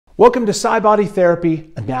Welcome to SciBody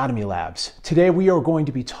Therapy Anatomy Labs. Today we are going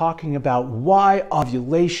to be talking about why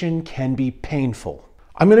ovulation can be painful.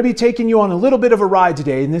 I'm going to be taking you on a little bit of a ride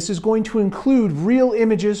today, and this is going to include real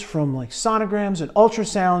images from sonograms and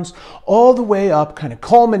ultrasounds all the way up, kind of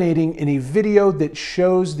culminating in a video that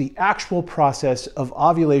shows the actual process of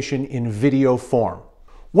ovulation in video form.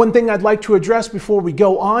 One thing I'd like to address before we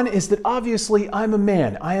go on is that obviously I'm a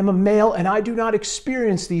man, I am a male, and I do not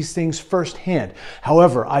experience these things firsthand.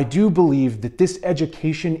 However, I do believe that this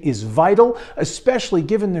education is vital, especially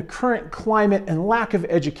given the current climate and lack of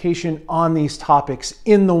education on these topics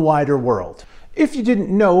in the wider world. If you didn't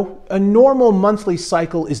know, a normal monthly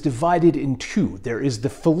cycle is divided in two. There is the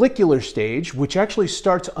follicular stage, which actually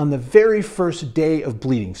starts on the very first day of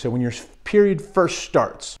bleeding, so when your period first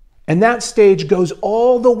starts. And that stage goes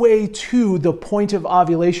all the way to the point of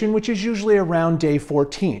ovulation, which is usually around day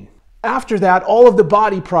 14. After that, all of the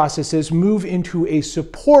body processes move into a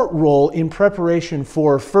support role in preparation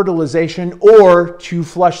for fertilization or to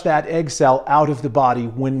flush that egg cell out of the body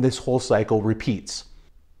when this whole cycle repeats.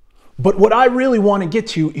 But what I really want to get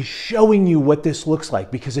to is showing you what this looks like,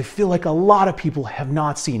 because I feel like a lot of people have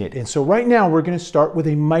not seen it. And so right now we're going to start with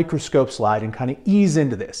a microscope slide and kind of ease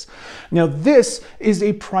into this. Now this is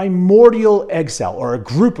a primordial egg cell, or a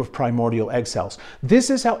group of primordial egg cells. This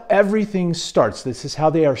is how everything starts. This is how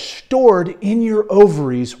they are stored in your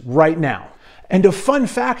ovaries right now. And a fun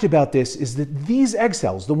fact about this is that these egg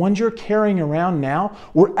cells, the ones you're carrying around now,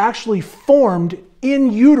 were actually formed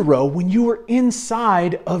in utero when you were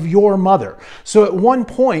inside of your mother. So at one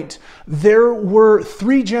point, there were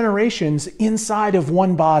 3 generations inside of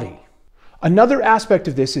one body. Another aspect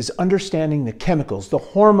of this is understanding the chemicals, the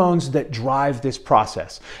hormones that drive this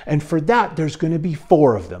process. And for that, there's going to be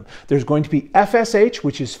 4 of them. There's going to be FSH,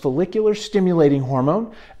 which is follicular stimulating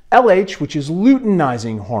hormone, LH, which is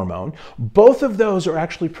luteinizing hormone. Both of those are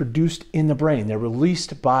actually produced in the brain. They're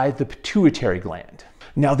released by the pituitary gland.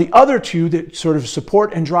 Now, the other 2 that sort of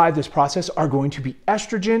support and drive this process are going to be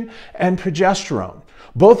estrogen and progesterone.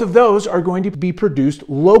 Both of those are going to be produced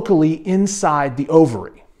locally inside the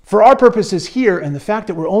ovary. For our purposes here, and the fact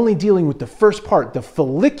that we're only dealing with the first part, the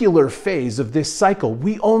follicular phase of this cycle,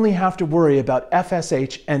 we only have to worry about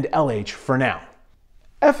FSH and LH for now.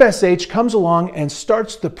 FSH comes along and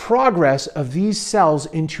starts the progress of these cells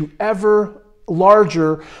into ever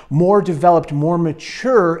larger, more developed, more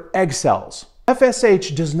mature egg cells.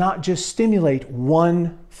 FSH does not just stimulate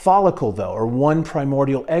one follicle though, or one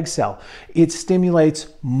primordial egg cell. It stimulates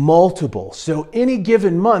multiple. So any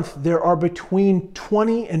given month, there are between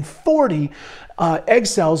 20 and 40 egg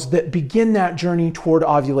cells that begin that journey toward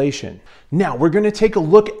ovulation. Now, we're going to take a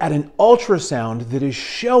look at an ultrasound that is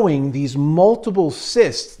showing these multiple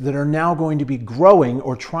cysts that are now going to be growing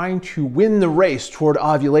or trying to win the race toward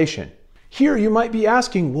ovulation. Here you might be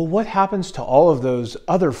asking, well, what happens to all of those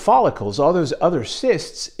other follicles, all those other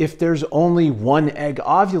cysts, if there's only one egg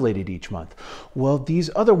ovulated each month? Well, these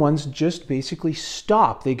other ones just basically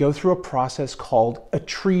stop. They go through a process called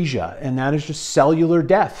atresia, and that is just cellular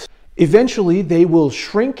death. Eventually, they will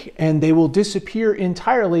shrink and they will disappear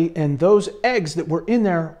entirely, and those eggs that were in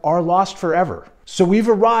there are lost forever. So we've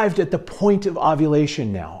arrived at the point of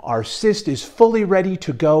ovulation now. Our cyst is fully ready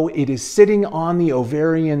to go. It is sitting on the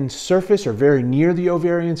ovarian surface, or very near the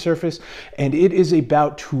ovarian surface, and it is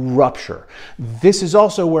about to rupture. This is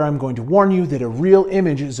also where I'm going to warn you that a real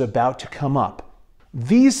image is about to come up.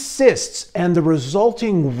 These cysts and the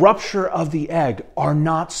resulting rupture of the egg are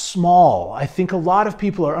not small. I think a lot of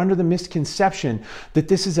people are under the misconception that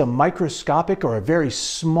this is a microscopic or a very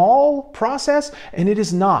small process, and it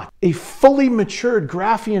is not. A fully matured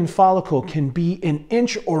Graafian follicle can be an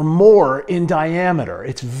inch or more in diameter.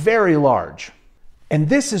 It's very large. And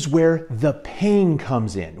this is where the pain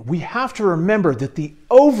comes in. We have to remember that the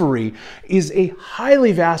ovary is a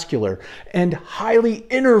highly vascular and highly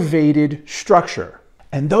innervated structure.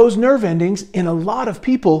 And those nerve endings in a lot of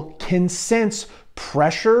people can sense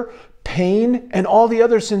pressure, pain, and all the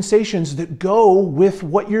other sensations that go with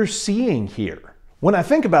what you're seeing here. When I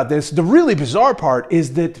think about this, the really bizarre part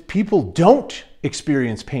is that people don't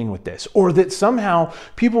experience pain with this, or that somehow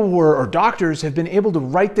people or doctors have been able to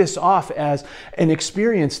write this off as an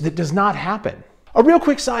experience that does not happen. A real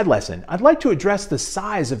quick side lesson. I'd like to address the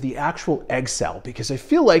size of the actual egg cell, because I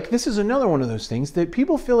feel like this is another one of those things that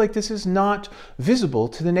people feel like this is not visible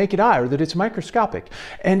to the naked eye, or that it's microscopic.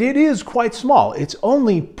 And it is quite small. It's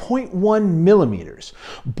only 0.1 millimeters.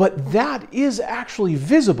 But that is actually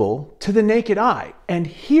visible to the naked eye. And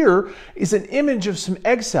here is an image of some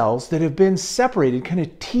egg cells that have been separated, kind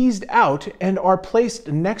of teased out, and are placed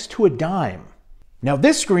next to a dime. Now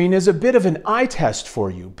this screen is a bit of an eye test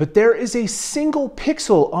for you, but there is a single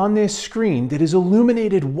pixel on this screen that is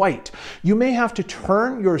illuminated white. You may have to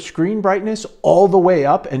turn your screen brightness all the way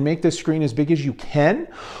up and make this screen as big as you can,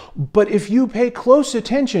 but if you pay close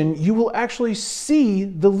attention, you will actually see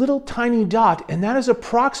the little tiny dot, and that is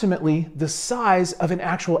approximately the size of an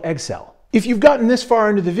actual egg cell. If you've gotten this far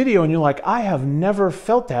into the video and you're like, I have never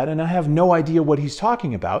felt that and I have no idea what he's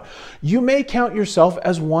talking about, you may count yourself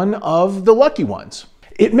as one of the lucky ones.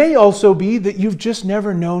 It may also be that you've just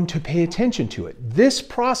never known to pay attention to it. This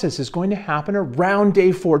process is going to happen around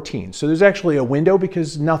day 14. So there's actually a window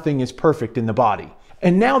because nothing is perfect in the body.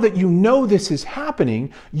 And now that you know this is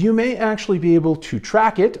happening, you may actually be able to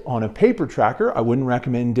track it on a paper tracker. I wouldn't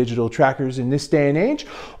recommend digital trackers in this day and age,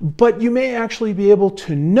 but you may actually be able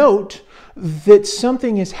to note that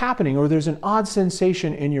something is happening or there's an odd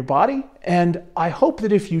sensation in your body. And I hope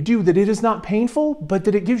that if you do, that it is not painful, but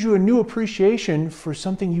that it gives you a new appreciation for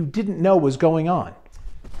something you didn't know was going on.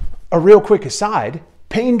 A real quick aside,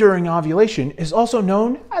 pain during ovulation is also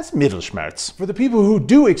known as Mittelschmerz. For the people who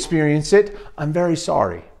do experience it, I'm very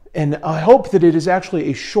sorry. And I hope that it is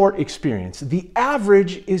actually a short experience. The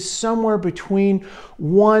average is somewhere between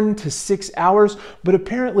 1 to 6 hours, but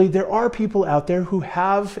apparently there are people out there who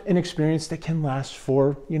have an experience that can last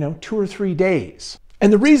for, 2 or 3 days.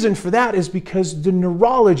 And the reason for that is because the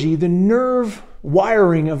neurology, the nerve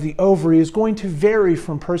wiring of the ovary is going to vary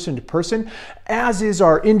from person to person, as is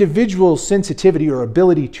our individual sensitivity or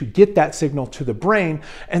ability to get that signal to the brain.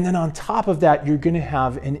 And then on top of that, you're going to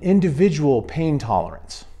have an individual pain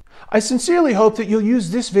tolerance. I sincerely hope that you'll use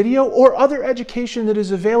this video or other education that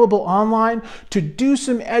is available online to do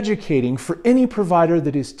some educating for any provider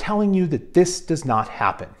that is telling you that this does not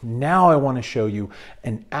happen. Now I want to show you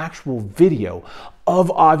an actual video of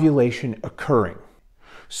ovulation occurring.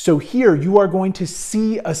 So here you are going to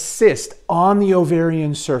see a cyst on the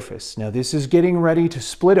ovarian surface. Now this is getting ready to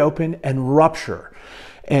split open and rupture,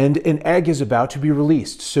 and an egg is about to be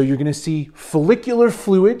released. So you're going to see follicular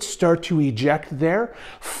fluid start to eject there,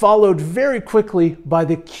 followed very quickly by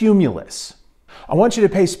the cumulus. I want you to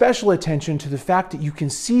pay special attention to the fact that you can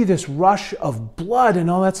see this rush of blood and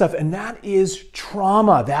all that stuff, and that is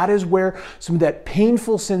trauma. That is where some of that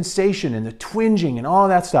painful sensation and the twinging and all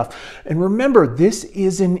that stuff. And remember, this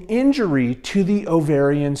is an injury to the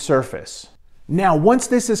ovarian surface. Now, once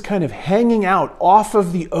this is kind of hanging out off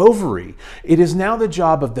of the ovary, it is now the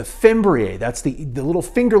job of the fimbriae, that's the little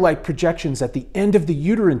finger-like projections at the end of the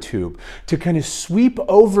uterine tube, to kind of sweep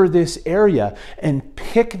over this area and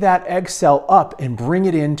pick that egg cell up and bring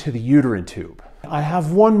it into the uterine tube. I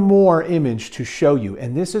have one more image to show you,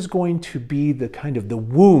 and this is going to be the kind of the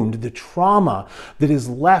wound, the trauma that is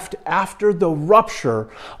left after the rupture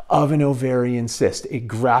of an ovarian cyst, a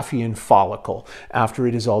Graafian follicle, after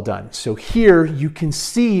it is all done. So here you can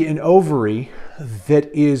see an ovary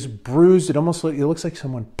that is bruised. It looks like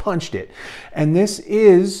someone punched it. And this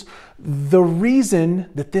is the reason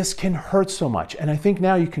that this can hurt so much. And I think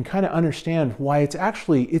now you can kind of understand why it's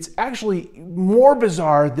actually more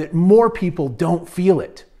bizarre that more people don't feel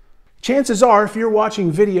it. Chances are, if you're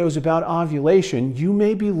watching videos about ovulation, you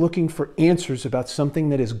may be looking for answers about something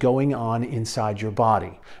that is going on inside your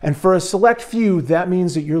body. And for a select few, that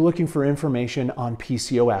means that you're looking for information on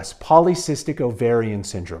PCOS, polycystic ovarian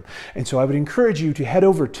syndrome. And so I would encourage you to head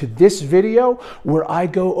over to this video where I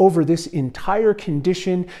go over this entire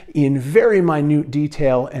condition in very minute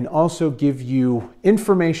detail and also give you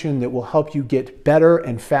information that will help you get better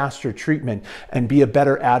and faster treatment and be a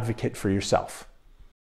better advocate for yourself.